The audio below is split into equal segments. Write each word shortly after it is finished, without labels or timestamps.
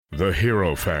The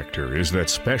hero factor is that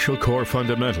special core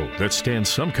fundamental that stands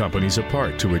some companies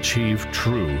apart to achieve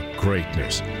true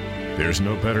greatness. There's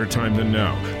no better time than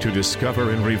now to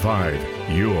discover and revive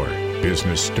your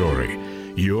business story.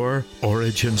 Your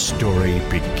origin story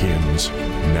begins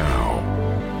now.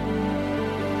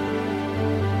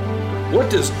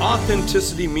 What does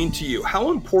authenticity mean to you?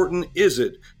 How important is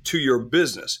it to your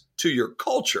business, to your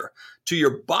culture, to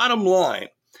your bottom line?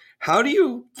 How do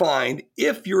you find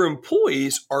if your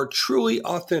employees are truly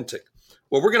authentic?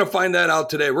 Well, we're going to find that out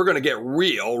today. We're going to get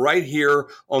real right here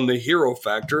on the Hero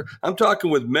Factor. I'm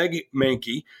talking with Meg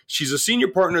Manke. She's a senior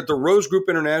partner at the Rose Group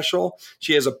International.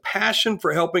 She has a passion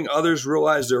for helping others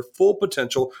realize their full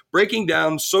potential, breaking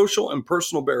down social and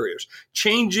personal barriers,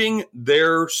 changing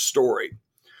their story.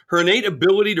 Her innate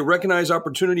ability to recognize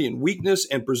opportunity and weakness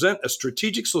and present a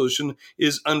strategic solution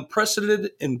is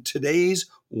unprecedented in today's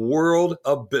world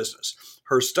of business.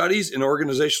 Her studies in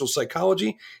organizational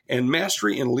psychology and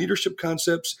mastery in leadership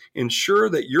concepts ensure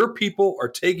that your people are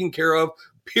taken care of,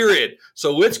 period.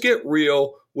 So let's get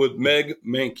real with Meg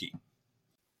Manke.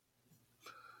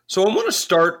 So I want to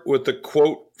start with a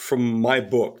quote from my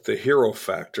book, The Hero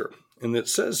Factor, and it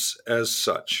says as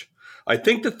such: I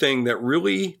think the thing that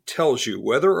really tells you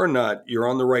whether or not you're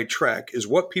on the right track is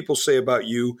what people say about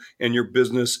you and your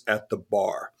business at the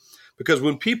bar. Because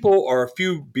when people are a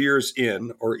few beers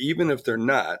in, or even if they're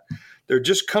not, they're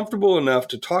just comfortable enough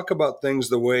to talk about things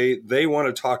the way they want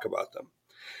to talk about them.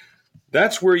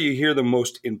 That's where you hear the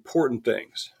most important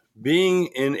things. Being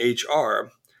in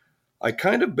HR, I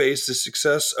kind of base the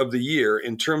success of the year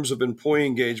in terms of employee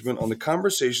engagement on the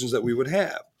conversations that we would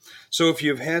have. So if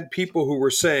you've had people who were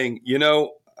saying,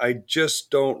 I just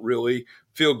don't really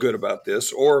feel good about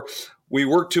this, or we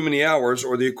work too many hours,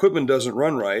 or the equipment doesn't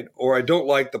run right, or I don't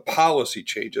like the policy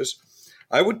changes,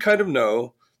 I would kind of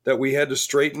know that we had to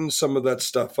straighten some of that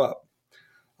stuff up.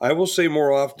 I will say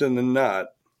more often than not,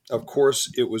 of course,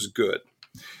 it was good.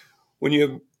 When you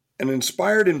have an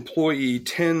inspired employee,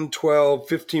 10, 12,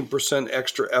 15%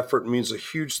 extra effort means a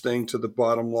huge thing to the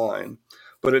bottom line.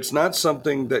 But it's not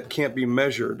something that can't be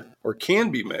measured or can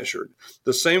be measured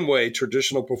the same way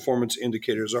traditional performance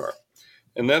indicators are.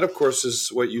 And that, of course, is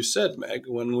what you said, Meg,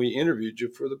 when we interviewed you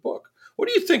for the book. What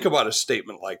do you think about a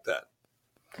statement like that?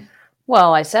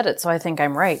 Well, I said it, so I think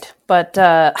I'm right. But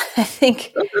I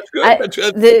think that's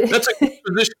good. That's a good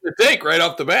position to take right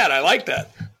off the bat. I like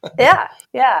that. Yeah.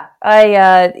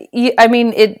 I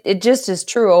mean, it just is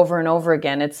true over and over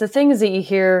again. It's the things that you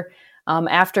hear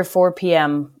after 4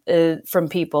 p.m. From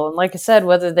people. And like I said,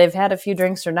 whether they've had a few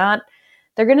drinks or not,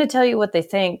 they're going to tell you what they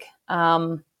think.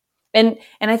 And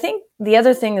I think the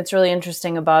other thing that's really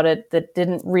interesting about it that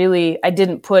I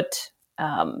didn't put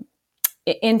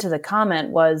into the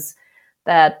comment was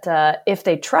that if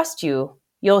they trust you,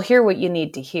 you'll hear what you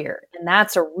need to hear. And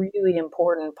that's a really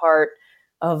important part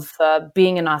of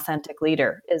being an authentic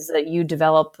leader, is that you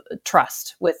develop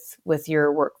trust with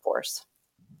your workforce.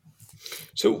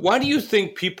 So why do you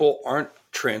think people aren't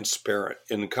transparent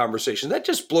in conversation? That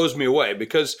just blows me away,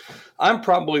 because I'm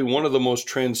probably one of the most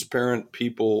transparent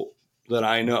people that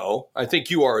I know. I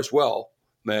think you are as well,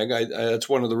 Meg. That's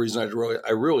one of the reasons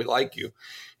I really like you,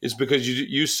 is because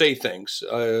you say things,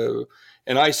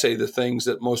 and I say the things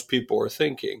that most people are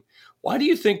thinking. Why do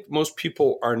you think most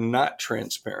people are not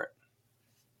transparent?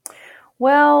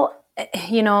 Well,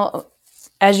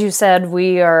 as you said,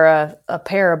 we are a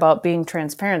pair about being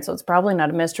transparent, so it's probably not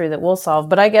a mystery that we'll solve.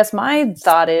 But I guess my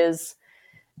thought is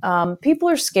people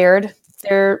are scared.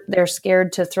 They're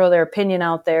scared to throw their opinion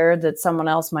out there, that someone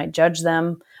else might judge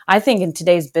them. I think in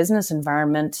today's business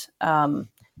environment,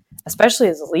 especially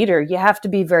as a leader, you have to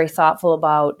be very thoughtful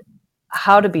about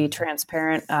how to be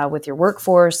transparent with your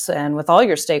workforce and with all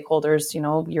your stakeholders,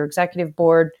 your executive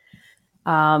board,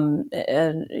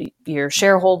 your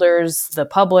shareholders, the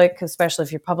public, especially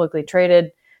if you're publicly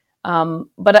traded.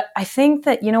 But I think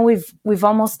that, we've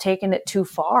almost taken it too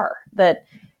far, that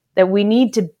we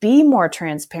need to be more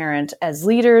transparent as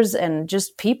leaders and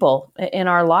just people in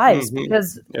our lives,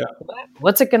 because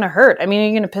what's it going to hurt? I mean, are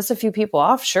you going to piss a few people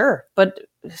off? Sure. But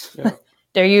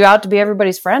are you out to be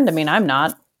everybody's friend? I mean, I'm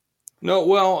not. No,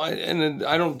 well, and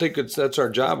I don't think that's our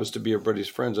job, is to be everybody's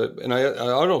friends. I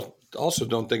also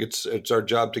don't think it's our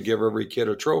job to give every kid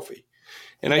a trophy.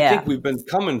 And I think we've been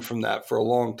coming from that for a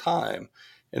long time.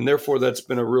 And therefore, that's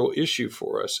been a real issue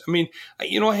for us. I mean,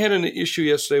 I had an issue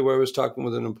yesterday where I was talking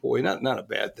with an employee, not a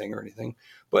bad thing or anything,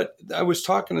 but I was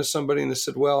talking to somebody and they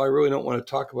said, well, I really don't want to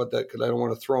talk about that because I don't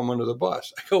want to throw them under the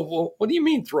bus. I go, well, what do you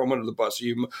mean throw them under the bus? Are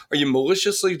you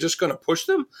maliciously just going to push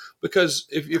them? Because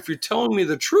if you're telling me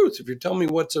the truth, if you're telling me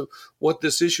what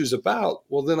this issue is about,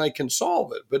 well, then I can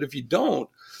solve it. But if you don't,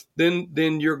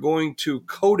 then you're going to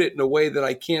code it in a way that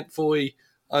I can't fully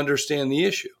understand the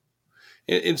issue.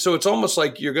 And so it's almost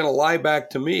like you're going to lie back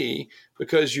to me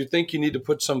because you think you need to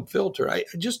put some filter. I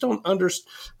just don't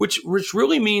understand, which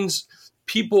really means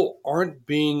people aren't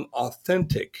being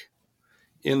authentic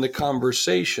in the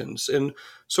conversations. And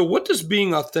so what does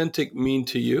being authentic mean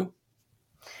to you?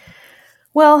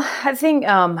 Well, I think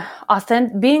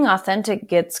being authentic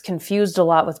gets confused a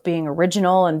lot with being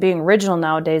original, and being original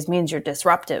nowadays means you're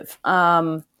disruptive.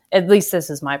 At least this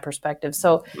is my perspective.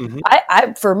 So,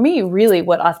 for me, really,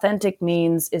 what authentic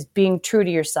means is being true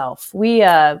to yourself. When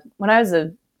I was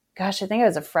I think I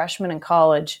was a freshman in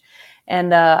college,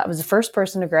 and I was the first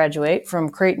person to graduate from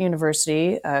Creighton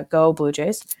University, go Blue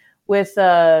Jays, with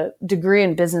a degree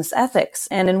in business ethics.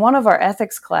 And in one of our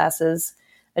ethics classes,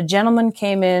 a gentleman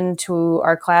came into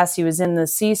our class. He was in the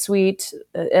C-suite,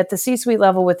 at the C-suite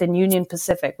level within Union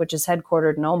Pacific, which is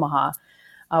headquartered in Omaha,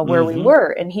 where we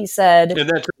were. And he said... And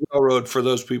that's a railroad for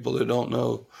those people that don't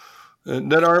know,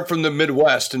 that aren't from the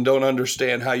Midwest and don't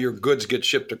understand how your goods get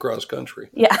shipped across country.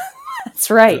 Yeah, that's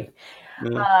right.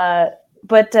 Yeah.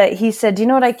 But he said, do you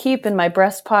know what I keep in my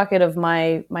breast pocket of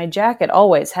my jacket?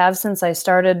 Always have since I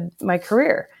started my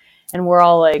career. And we're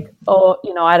all like, oh,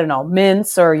 I don't know,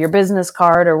 mints or your business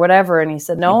card or whatever. And he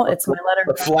said, no, it's my letter.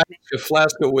 A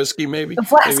flask of whiskey, maybe? A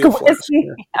flask of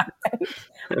whiskey. Yeah.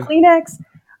 Kleenex.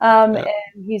 And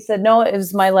he said, no, it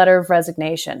was my letter of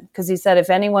resignation. Because he said, if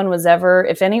any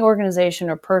organization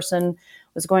or person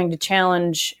was going to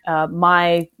challenge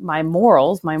my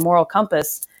morals, my moral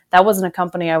compass, that wasn't a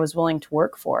company I was willing to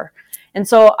work for. And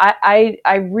so I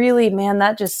really, man,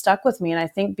 that just stuck with me. And I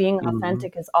think being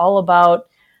authentic is all about,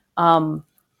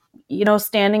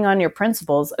 standing on your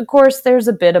principles. Of course, there's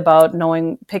a bit about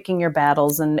picking your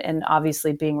battles and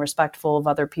obviously being respectful of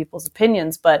other people's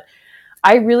opinions. But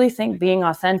I really think being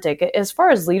authentic, as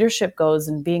far as leadership goes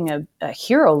and being a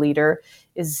hero leader,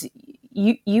 is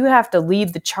you have to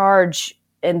lead the charge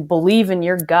and believe in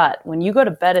your gut when you go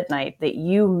to bed at night that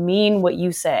you mean what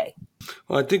you say.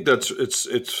 Well, I think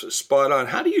it's spot on.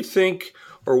 How do you think,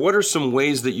 or what are some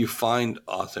ways that you find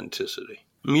authenticity?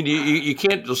 I mean, you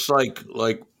can't just like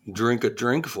drink a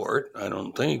drink for it, I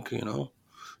don't think,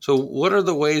 So what are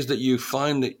the ways that you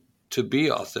find that to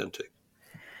be authentic?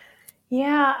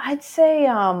 Yeah, I'd say,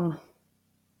 I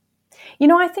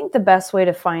think the best way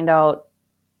to find out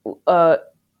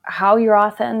how you're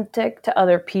authentic to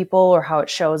other people or how it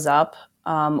shows up,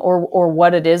 or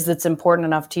what it is that's important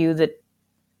enough to you that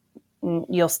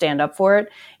you'll stand up for it,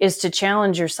 is to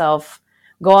challenge yourself.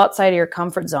 Go outside of your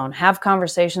comfort zone. Have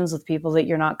conversations with people that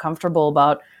you're not comfortable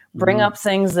about. Bring up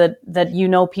things that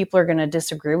people are going to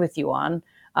disagree with you on.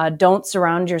 Don't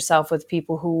surround yourself with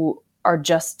people who are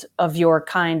just of your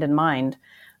kind and mind.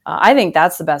 I think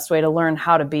that's the best way to learn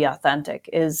how to be authentic,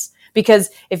 is because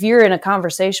if you're in a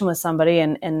conversation with somebody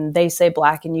and they say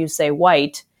black and you say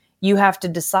white, you have to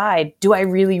decide, do I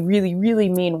really, really, really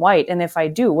mean white? And if I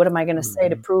do, what am I going to say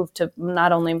to prove to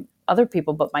not only other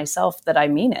people, but myself that I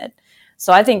mean it?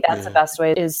 So I think that's the best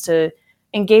way, is to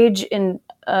engage in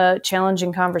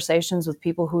challenging conversations with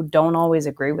people who don't always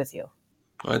agree with you.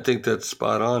 I think that's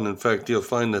spot on. In fact, you'll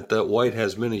find that white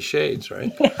has many shades,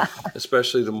 right? Yeah.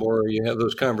 Especially the more you have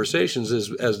those conversations,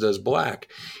 as does black.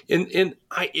 And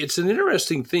it's an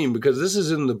interesting theme, because this is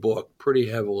in the book pretty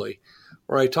heavily,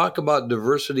 where I talk about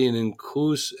diversity and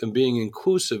being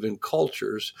inclusive in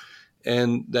cultures,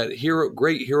 and that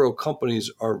great hero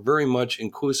companies are very much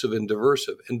inclusive and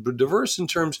diverse in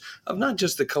terms of not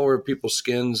just the color of people's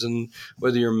skins and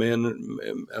whether you're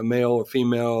a male or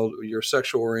female, your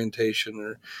sexual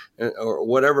orientation or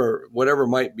whatever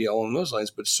might be along those lines,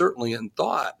 but certainly in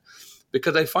thought,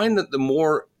 because I find that the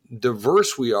more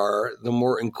diverse we are, the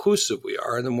more inclusive we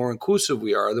are. The more inclusive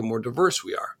we are, the more diverse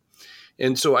we are.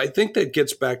 And so I think that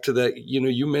gets back to that,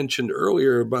 you mentioned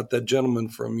earlier about that gentleman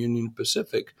from Union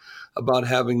Pacific, about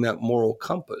having that moral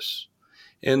compass.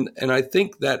 And I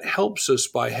think that helps us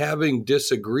by having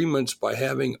disagreements, by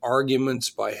having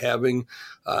arguments, by having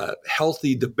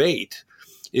healthy debate.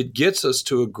 It gets us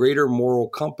to a greater moral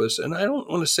compass. And I don't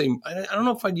want to say, I don't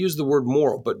know if I'd use the word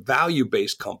moral, but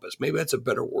value-based compass. Maybe that's a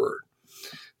better word.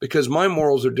 Because my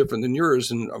morals are different than yours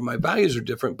and my values are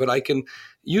different. But I can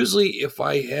usually, if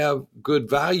I have good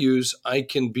values, I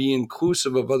can be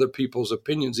inclusive of other people's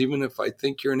opinions, even if I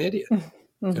think you're an idiot.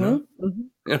 Right?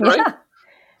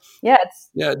 Yeah.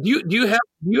 Yeah. Do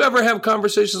you ever have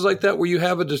conversations like that where you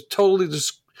have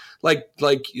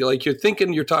like you're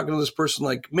thinking, you're talking to this person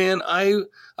like, man, I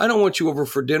don't want you over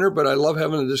for dinner, but I love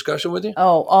having a discussion with you?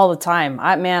 Oh, all the time.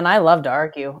 I love to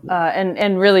argue.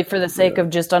 And really for the sake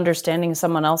of just understanding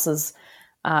someone else's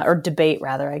or debate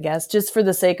rather, I guess, just for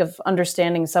the sake of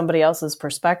understanding somebody else's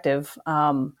perspective.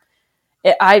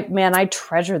 I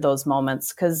treasure those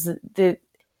moments because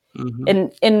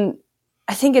and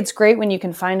I think it's great when you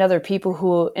can find other people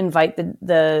who invite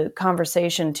the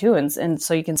conversation too. And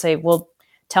so you can say, well,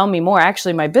 tell me more.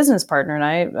 Actually, my business partner and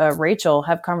I, Rachel,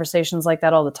 have conversations like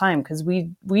that all the time because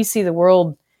we see the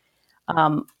world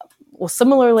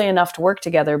similarly enough to work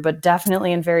together, but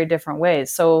definitely in very different ways.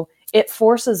 So it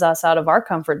forces us out of our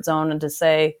comfort zone and to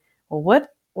say, well,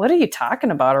 what are you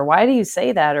talking about? Or why do you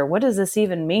say that? Or what does this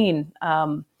even mean?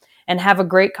 And have a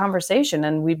great conversation.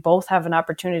 And we both have an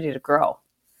opportunity to grow.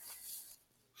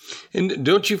 And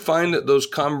don't you find that those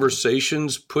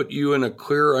conversations put you in a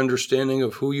clearer understanding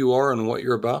of who you are and what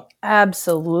you're about?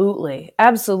 Absolutely.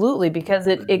 Absolutely. Because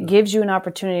it gives you an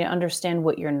opportunity to understand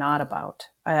what you're not about.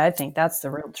 I think that's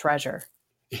the real treasure.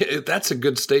 Yeah, that's a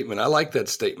good statement. I like that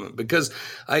statement because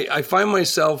I find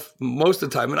myself most of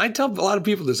the time, and I tell a lot of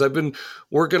people this, I've been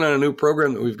working on a new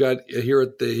program that we've got here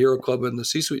at the Hero Club and the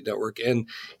C-Suite Network. And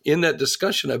in that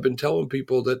discussion, I've been telling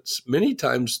people that many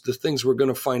times the things we're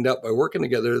going to find out by working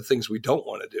together are the things we don't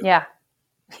want to do. Yeah.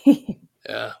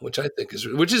 Yeah, which I think is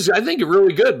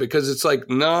really good because it's like,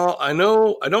 no, I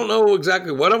don't know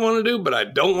exactly what I want to do, but I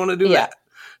don't want to do that.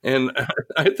 And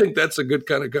I think that's a good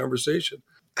kind of conversation.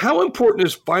 How important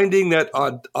is finding that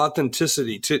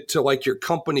authenticity to like your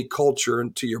company culture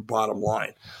and to your bottom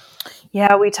line?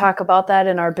 Yeah, we talk about that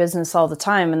in our business all the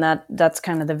time. And that's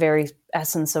kind of the very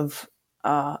essence of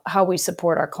how we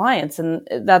support our clients. And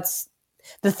that's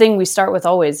the thing we start with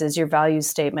always is your values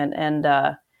statement. And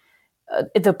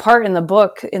the part in the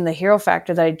book, in the Hero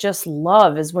Factor that I just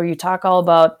love is where you talk all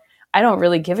about, I don't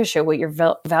really give a shit what your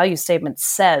value statement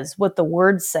says, what the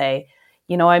words say.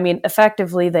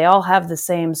 Effectively, they all have the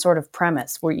same sort of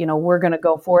premise where, we're going to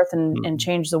go forth and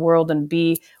change the world and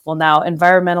be, now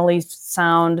environmentally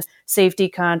sound, safety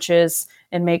conscious,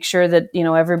 and make sure that,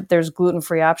 there's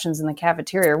gluten-free options in the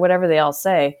cafeteria or whatever they all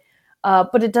say.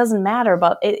 But it doesn't matter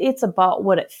about it. It's about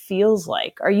what it feels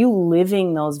like. Are you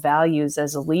living those values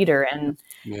as a leader? And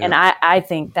I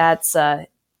think that's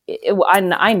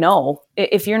I know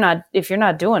if you're not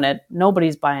doing it,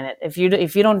 nobody's buying it. If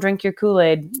you don't drink your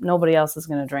Kool-Aid, nobody else is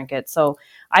going to drink it. So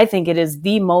I think it is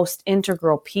the most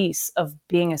integral piece of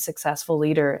being a successful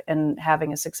leader and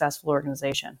having a successful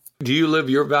organization. Do you live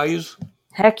your values?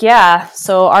 Heck yeah.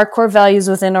 So our core values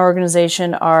within our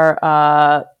organization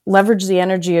are leverage the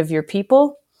energy of your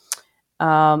people,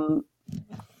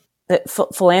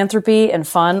 philanthropy and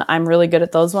fun. I'm really good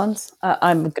at those ones.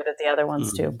 I'm good at the other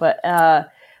ones too. But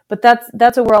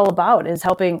that's what we're all about is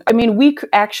helping. I mean, we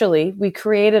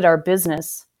created our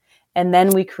business and then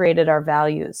we created our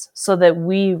values so that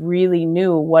we really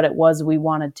knew what it was we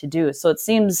wanted to do. So it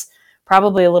seems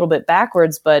probably a little bit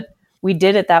backwards, but we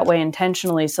did it that way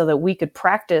intentionally so that we could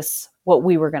practice what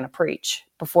we were going to preach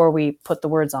before we put the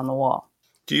words on the wall.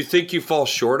 Do you think you fall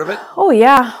short of it? Oh,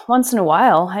 yeah. Once in a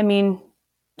while. I mean,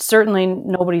 certainly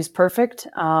nobody's perfect.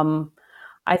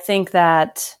 I think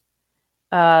that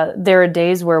there are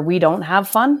days where we don't have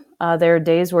fun. There are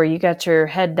days where you got your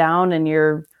head down and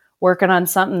you're working on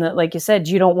something that, like you said,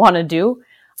 you don't want to do.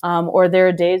 Or there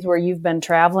are days where you've been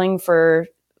traveling for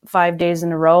 5 days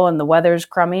in a row and the weather's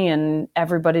crummy and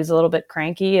everybody's a little bit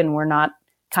cranky and we're not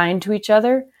kind to each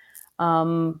other.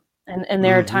 And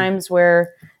there are times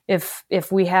where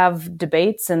if we have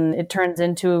debates and it turns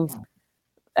into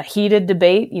a heated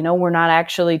debate, we're not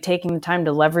actually taking the time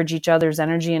to leverage each other's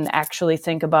energy and actually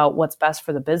think about what's best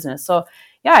for the business. So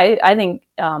yeah, I think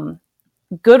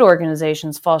good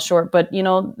organizations fall short, but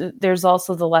there's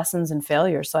also the lessons and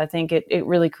failures. So I think it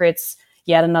really creates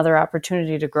yet another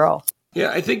opportunity to grow.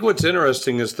 Yeah, I think what's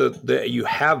interesting is that you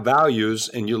have values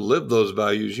and you live those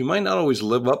values. You might not always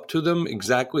live up to them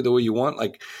exactly the way you want.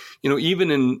 Like,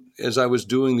 even as I was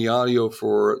doing the audio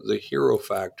for the Hero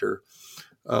Factor,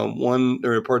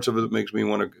 there are parts of it that make me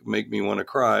want to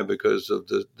cry because of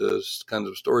the kinds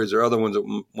of stories. There are other ones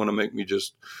that want to make me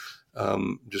just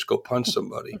go punch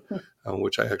somebody,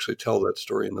 which I actually tell that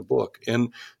story in the book.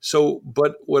 And so,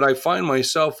 but what I find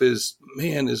myself is,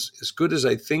 man, as good as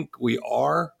I think we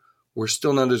are, we're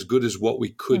still not as good as what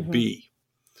we could be.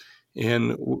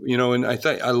 And, and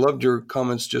I loved your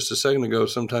comments just a second ago.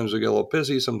 Sometimes we get a little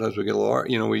pissy. Sometimes we get a little,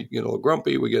 we get a little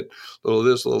grumpy. We get a little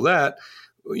this, a little that,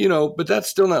 but that's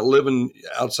still not living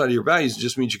outside of your values. It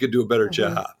just means you could do a better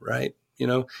job. Right.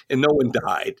 And no one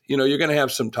died. You're going to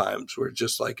have some times where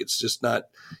it's just not,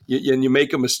 and you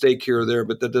make a mistake here or there,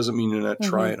 but that doesn't mean you're not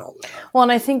trying all the time. Well,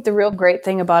 and I think the real great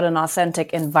thing about an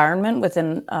authentic environment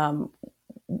within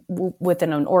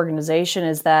an organization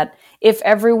is that if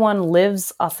everyone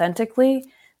lives authentically,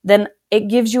 then it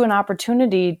gives you an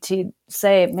opportunity to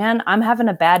say, man, I'm having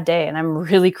a bad day and I'm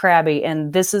really crabby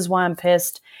and this is why I'm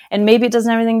pissed. And maybe it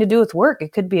doesn't have anything to do with work.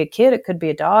 It could be a kid. It could be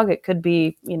a dog. It could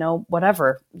be,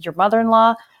 whatever, your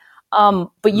mother-in-law.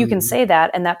 But you can say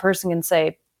that, and that person can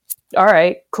say, all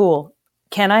right, cool.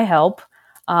 Can I help?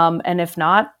 And if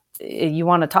not, you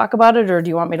want to talk about it, or do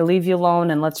you want me to leave you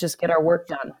alone and let's just get our work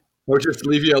done? Or just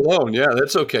leave you alone. Yeah,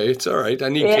 that's okay. It's all right. I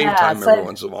need cave time every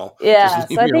once in a while. Yeah,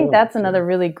 so I think that's another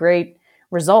really great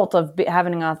result of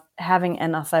having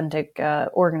an authentic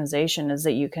organization, is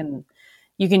that you can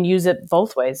use it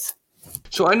both ways.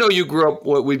 So I know you grew up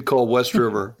what we'd call West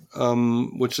River,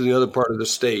 which is the other part of the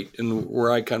state, and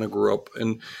where I kind of grew up.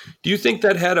 And do you think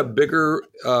that had a bigger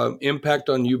impact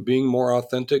on you being more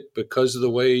authentic because of the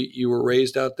way you were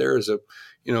raised out there as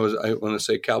I want to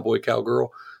say cowboy,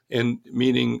 cowgirl, and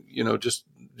meaning, just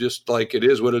like it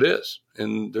is what it is,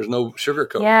 and there's no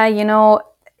sugarcoat. Yeah,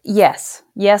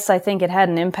 yes, I think it had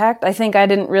an impact. I think I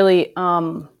didn't really,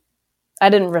 I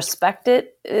didn't respect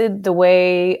it the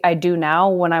way I do now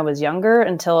when I was younger,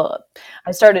 until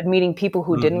I started meeting people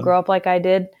who didn't grow up like I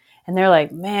did. And they're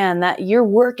like, man, that your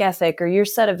work ethic or your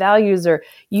set of values, or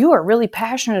you are really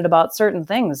passionate about certain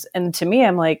things. And to me,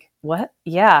 I'm like, what?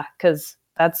 Yeah, because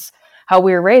that's how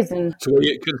we were raised. And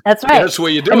that's right. That's the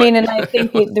way you do it. And I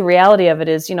think the reality of it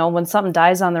is, when something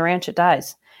dies on the ranch, it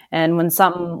dies. And when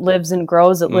something lives and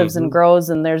grows, it lives and grows.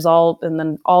 And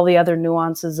then all the other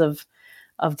nuances of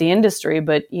the industry.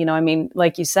 But,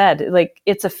 like you said, like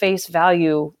it's a face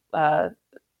value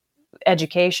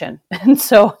education. And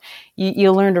so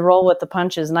you learn to roll with the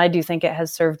punches. And I do think it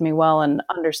has served me well in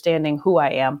understanding who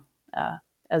I am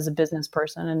as a business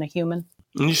person and a human.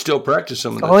 And you still practice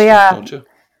some of that stuff, don't you?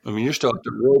 You're still out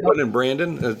there roping and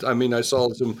branding. I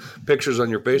saw some pictures on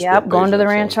your Facebook page. Yep, going to the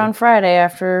ranch on Friday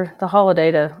after the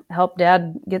holiday to help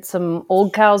Dad get some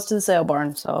old cows to the sale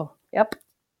barn. So, yep.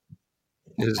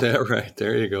 Is that right?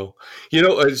 There you go.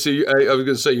 I was going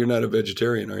to say you're not a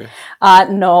vegetarian, are you?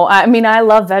 No. I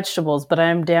love vegetables, but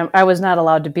I was not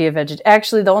allowed to be a vegetarian.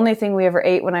 Actually, the only thing we ever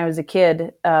ate when I was a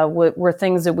kid were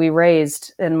things that we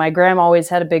raised. And my grandma always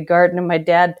had a big garden, and my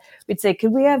dad, we'd say,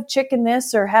 could we have chicken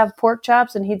this or have pork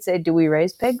chops? And he'd say, do we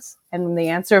raise pigs? And the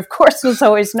answer, of course, was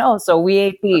always no. So we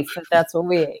ate beef, if that's what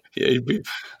we ate. Yeah, beef.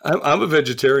 I'm a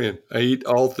vegetarian. I eat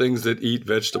all things that eat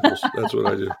vegetables. That's what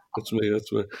I do. That's me.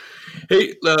 That's what.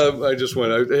 Hey, I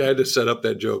had to set up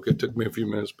that joke. It took me a few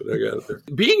minutes, but I got it there.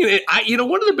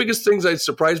 One of the biggest things that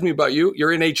surprised me about you,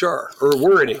 you're in HR, or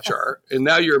were in HR, and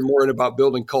now you're more about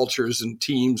building cultures and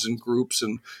teams and groups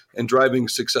and driving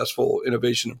successful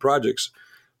innovation and projects,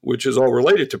 which is all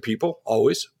related to people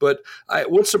always. But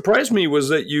what surprised me was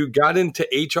that you got into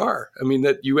HR.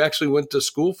 That you actually went to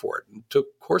school for it and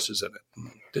took courses in it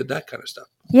and did that kind of stuff.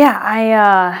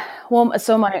 Yeah, doesn't,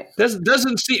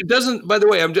 by the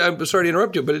way, I'm sorry to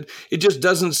interrupt you, but it just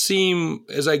doesn't seem,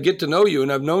 as I get to know you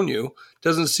and I've known you,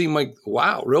 doesn't seem like,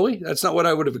 wow, really? That's not what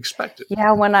I would have expected.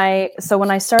 Yeah, when I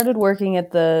started working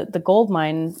at the gold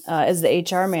mine as the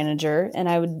HR manager, and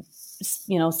I would,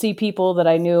 see people that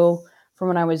I knew from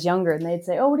when I was younger, and they'd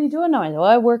say, oh, what are you doing now? I said, well,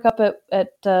 I work up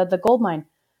at the gold mine.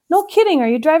 No kidding. Are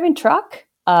you driving truck?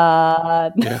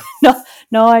 Yeah.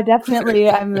 No, I'm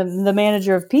the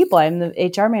manager of people. I'm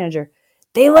the HR manager.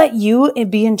 They let you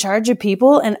be in charge of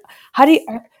people. And how do you,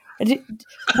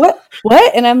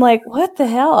 what? And I'm like, what the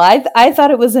hell? I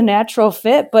thought it was a natural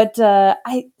fit, but,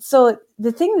 so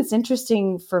the thing that's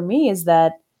interesting for me is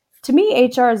that, to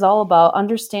me, HR is all about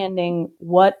understanding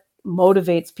what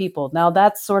motivates people. Now,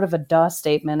 that's sort of a duh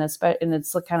statement, and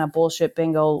it's kind of bullshit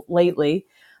bingo lately,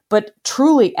 but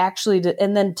truly actually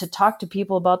and then to talk to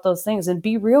people about those things and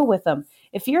be real with them.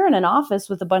 If you're in an office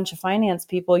with a bunch of finance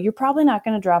people, you're probably not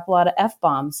going to drop a lot of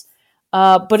F-bombs.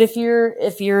 But if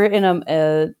you're in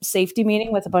a safety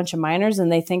meeting with a bunch of miners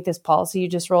and they think this policy you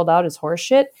just rolled out is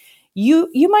horseshit,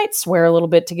 you might swear a little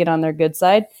bit to get on their good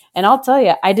side. And I'll tell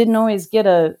you, I didn't always get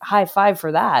a high five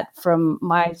for that from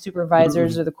my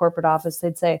supervisors or the corporate office.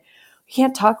 They'd say, you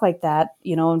can't talk like that,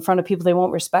 in front of people. They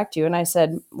won't respect you. And I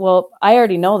said, well, I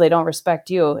already know they don't respect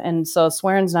you. And so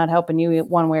swearing's not helping you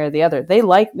one way or the other. They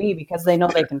like me because they know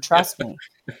they can trust me.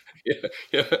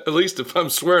 Yeah. At least if I'm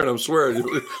swearing,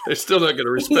 they're still not going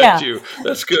to respect you.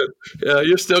 That's good. Yeah,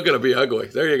 you're still going to be ugly.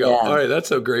 There you go. Yeah. All right,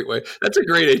 that's a great way. That's a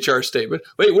great HR statement.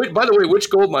 Wait. By the way, which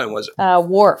gold mine was it?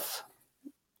 Wharf.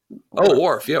 Oh,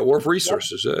 Wharf. Yeah, Wharf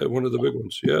Resources, one of the big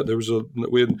ones. Yeah,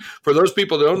 for those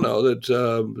people that don't know, that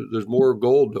there's more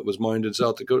gold that was mined in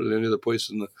South Dakota than any other place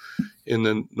in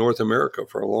the North America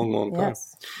for a long, long time.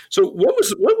 Yes. So, what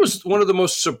was one of the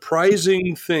most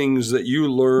surprising things that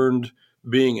you learned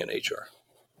being in HR?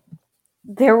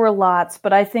 There were lots,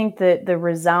 but I think that the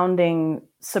resounding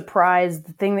surprise,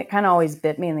 the thing that kind of always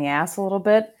bit me in the ass a little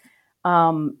bit,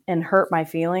 and hurt my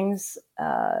feelings,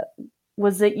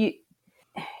 was that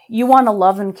you want to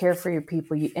love and care for your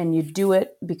people, and you do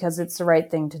it because it's the right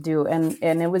thing to do. And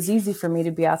it was easy for me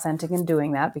to be authentic in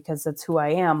doing that because that's who I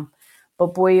am.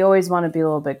 But boy, you always want to be a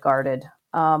little bit guarded.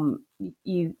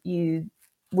 You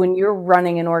when you're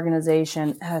running an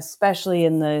organization, especially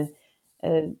in the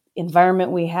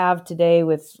environment we have today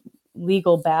with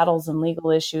legal battles and legal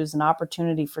issues and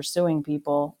opportunity for suing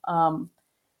people,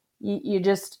 you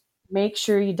just make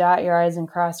sure you dot your I's and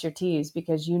cross your T's,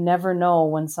 because you never know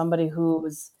when somebody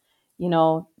who's,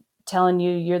 telling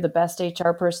you you're the best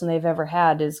HR person they've ever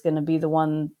had is going to be the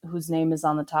one whose name is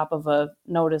on the top of a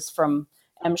notice from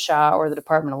MSHA or the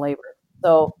Department of Labor.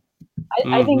 So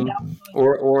I think that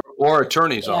or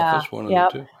attorney's yeah, office, one of yeah.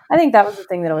 the two. I think that was the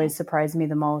thing that always surprised me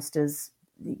the most is,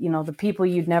 the people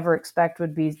you'd never expect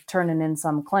would be turning in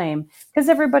some claim, because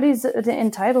everybody's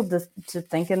entitled to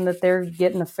thinking that they're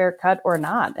getting a fair cut or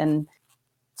not. And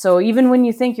so even when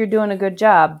you think you're doing a good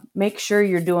job, make sure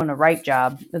you're doing a right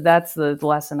job. That's the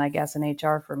lesson, I guess, in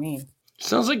HR for me.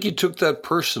 Sounds like you took that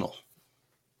personal.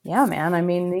 Yeah, man. I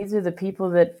mean, these are the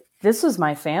people this was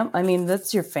my I mean,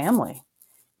 that's your family.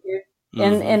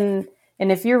 And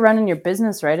if you're running your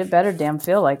business right, it better damn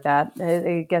feel like that.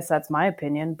 I guess that's my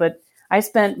opinion. But I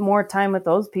spent more time with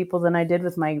those people than I did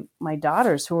with my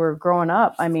daughters who were growing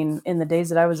up. I mean, in the days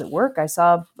that I was at work, I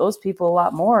saw those people a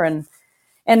lot more. And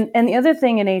the other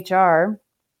thing in HR,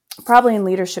 probably in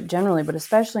leadership generally, but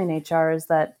especially in HR, is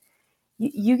that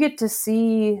you get to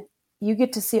see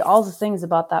all the things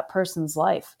about that person's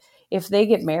life. If they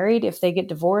get married, if they get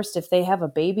divorced, if they have a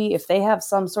baby, if they have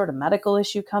some sort of medical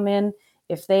issue come in,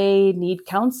 if they need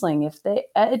counseling,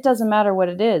 it doesn't matter what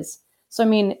it is. So, I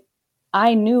mean,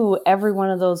 I knew every one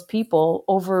of those people,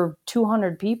 over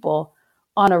 200 people,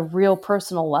 on a real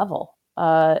personal level.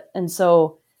 And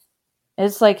so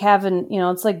it's like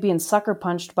it's like being sucker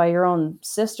punched by your own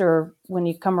sister when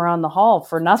you come around the hall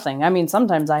for nothing. I mean,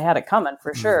 sometimes I had it coming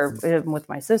for sure with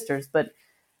my sisters, but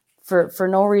for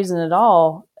no reason at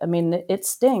all. I mean, it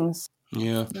stings.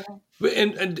 Yeah.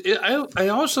 And I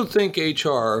also think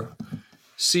HR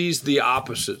sees the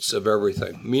opposites of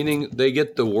everything, meaning they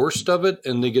get the worst of it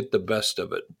and they get the best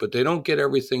of it, but they don't get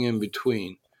everything in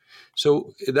between.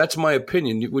 So that's my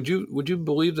opinion. Would you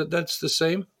believe that that's the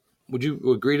same? Would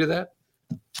you agree to that?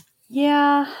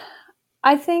 Yeah,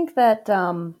 I think that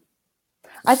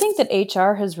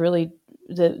HR has really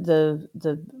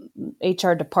the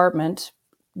HR department,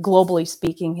 globally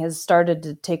speaking, has started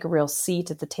to take a real seat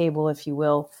at the table, if you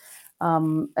will,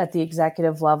 at the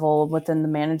executive level within the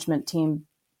management team,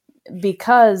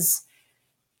 because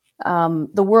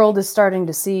the world is starting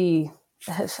to see,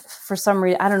 for some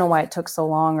reason, I don't know why it took so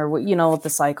long, or what the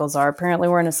cycles are. Apparently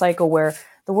we're in a cycle where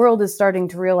the world is starting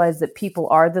to realize that people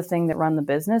are the thing that run the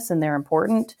business and they're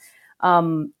important.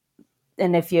 And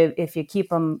if you keep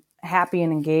them happy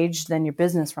and engaged, then your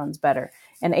business runs better.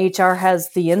 And HR has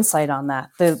the insight on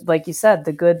that. Like you said,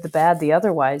 the good, the bad, the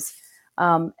otherwise.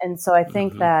 And so I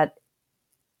think that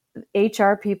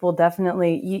HR people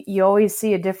definitely, you always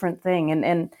see a different thing.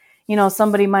 And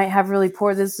somebody might have really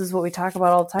poor, this is what we talk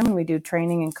about all the time when we do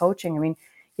training and coaching. I mean,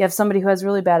 you have somebody who has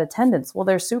really bad attendance. Well,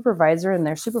 their supervisor and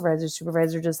their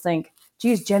supervisor just think,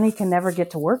 geez, Jenny can never get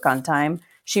to work on time.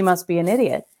 She must be an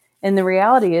idiot. And the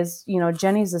reality is,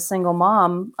 Jenny's a single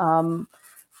mom,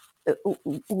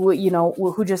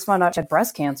 who just found out she had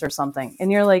breast cancer or something.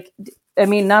 And you're like, I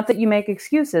mean, not that you make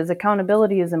excuses.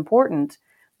 Accountability is important,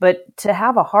 but to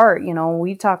have a heart,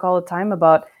 we talk all the time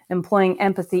about employing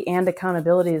empathy and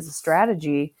accountability as a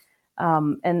strategy.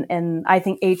 And I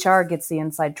think HR gets the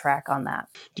inside track on that.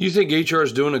 Do you think HR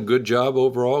is doing a good job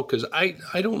overall? Because I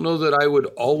don't know that I would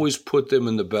always put them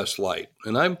in the best light.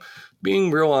 And I'm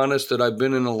being real honest that I've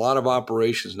been in a lot of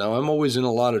operations. Now, I'm always in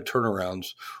a lot of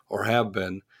turnarounds, or have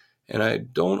been. And I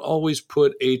don't always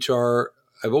put HR,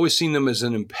 I've always seen them as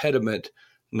an impediment,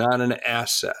 not an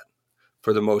asset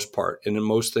for the most part, and in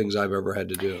most things I've ever had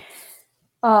to do.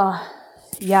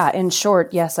 Yeah, in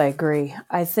short, yes, I agree.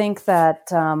 I think that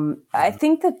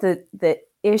the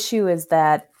issue is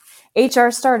that HR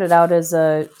started out as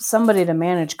somebody to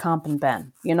manage comp and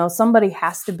ben. Somebody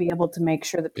has to be able to make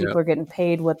sure that people are getting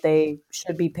paid what they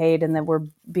should be paid, and that we're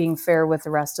being fair with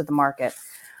the rest of the market.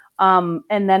 And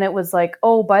then it was like,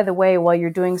 oh, by the way, while you're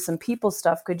doing some people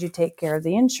stuff, could you take care of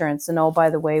the insurance? And oh, by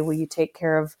the way, will you take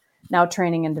care of now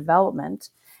training and development?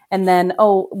 And then,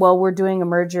 oh, well, we're doing a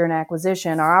merger and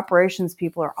acquisition. Our operations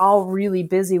people are all really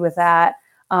busy with that.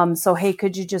 So, hey,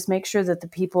 could you just make sure that the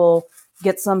people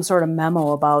get some sort of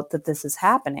memo about that this is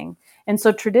happening. And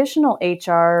so traditional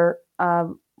HR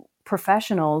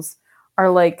professionals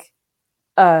are like,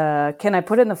 can I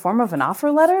put it in the form of an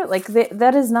offer letter? Like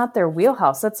that is not their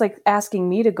wheelhouse. That's like asking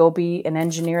me to go be an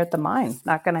engineer at the mine.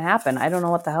 Not going to happen. I don't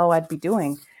know what the hell I'd be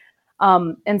doing.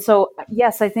 And so,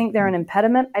 yes, I think they're an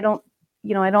impediment. I don't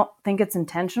think it's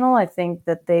intentional. I think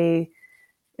that they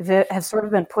have sort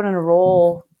of been put in a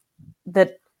role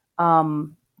that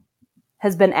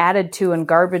has been added to and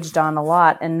garbaged on a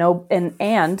lot.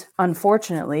 And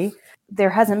unfortunately,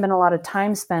 there hasn't been a lot of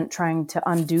time spent trying to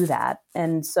undo that.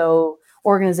 And so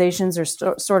organizations are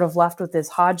sort of left with this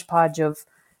hodgepodge of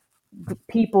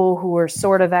people who are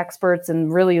sort of experts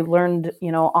and really learned,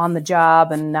 on the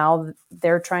job. And now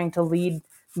they're trying to lead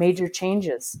major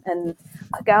changes. And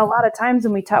a lot of times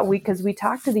when we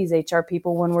talk to these HR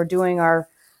people when we're doing our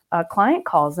client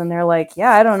calls, and they're like,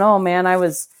 yeah, I don't know, man, I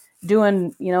was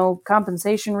doing,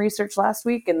 compensation research last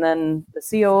week, and then the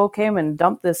COO came and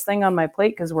dumped this thing on my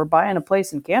plate because we're buying a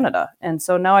place in Canada. And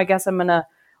so now I guess I'm going to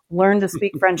learn to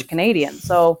speak French Canadian.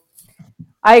 So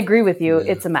I agree with you.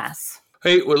 Yeah. It's a mess.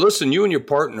 Hey, well, listen, you and your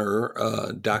partner,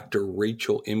 Dr.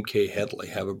 Rachel M.K. Headley,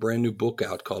 have a brand new book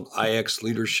out called IX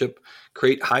Leadership,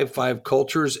 Create High Five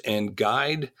Cultures and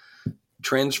Guide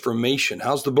Transformation.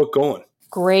 How's the book going?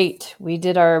 Great. We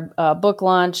did our book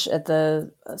launch at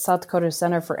the South Dakota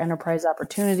Center for Enterprise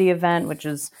Opportunity event, which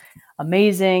is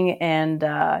amazing. And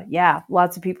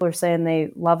lots of people are saying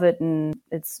they love it and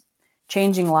it's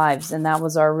changing lives. And that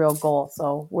was our real goal.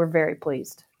 So we're very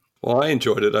pleased. Well, I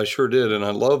enjoyed it. I sure did. And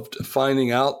I loved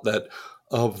finding out that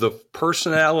of the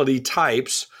personality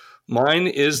types, mine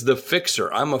is the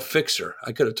fixer. I'm a fixer.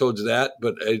 I could have told you that,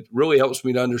 but it really helps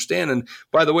me to understand. And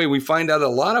by the way, we find out a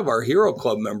lot of our Hero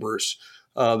Club members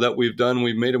that we've done,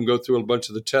 we've made them go through a bunch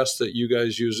of the tests that you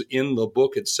guys use in the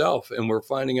book itself. And we're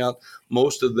finding out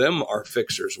most of them are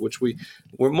fixers,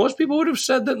 where most people would have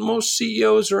said that most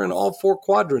CEOs are in all four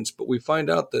quadrants, but we find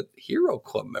out that Hero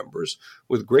Club members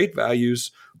with great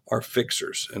values are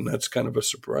fixers. And that's kind of a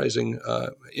surprising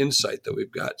insight that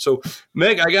we've got. So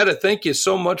Meg, I got to thank you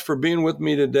so much for being with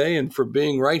me today and for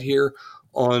being right here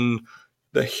on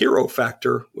the Hero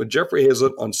Factor with Jeffrey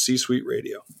Hazlett on C-Suite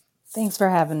Radio. Thanks for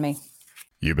having me.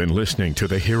 You've been listening to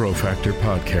the Hero Factor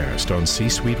podcast on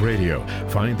C-Suite Radio.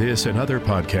 Find this and other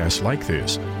podcasts like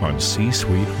this on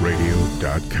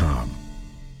csuiteradio.com.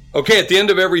 Okay, at the end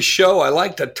of every show, I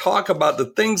like to talk about the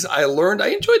things I learned. I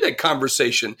enjoyed that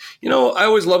conversation. I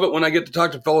always love it when I get to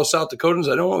talk to fellow South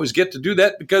Dakotans. I don't always get to do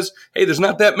that because, hey, there's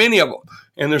not that many of them.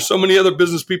 And there's so many other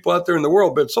business people out there in the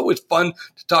world, but it's always fun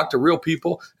to talk to real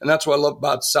people. And that's what I love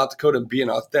about South Dakota and being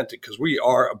authentic, because we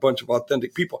are a bunch of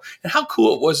authentic people. And how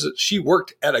cool it was that she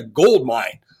worked at a gold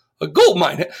mine. A gold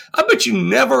mine. I bet you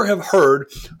never have heard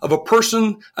of a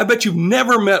person. I bet you've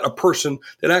never met a person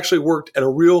that actually worked at a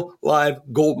real live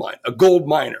gold mine, a gold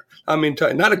miner. I mean,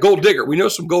 not a gold digger. We know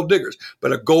some gold diggers,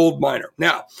 but a gold miner.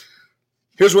 Now,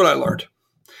 here's what I learned.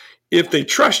 If they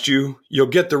trust you, you'll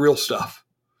get the real stuff.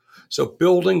 So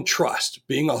building trust,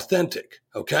 being authentic,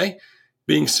 okay?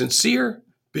 Being sincere,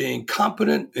 being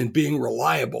competent, and being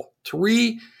reliable.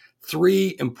 Three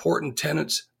important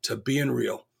tenets to being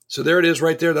real. So there it is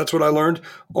right there. That's what I learned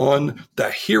on the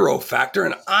Hero Factor.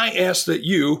 And I ask that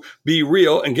you be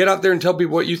real and get out there and tell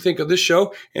people what you think of this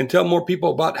show and tell more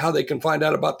people about how they can find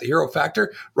out about the Hero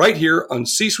Factor right here on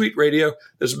C-Suite Radio.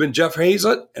 This has been Jeff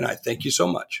Hazlett, and I thank you so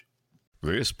much.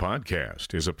 This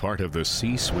podcast is a part of the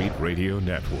C-Suite Radio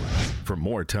Network. For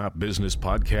more top business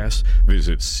podcasts,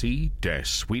 visit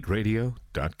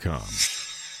c-suiteradio.com.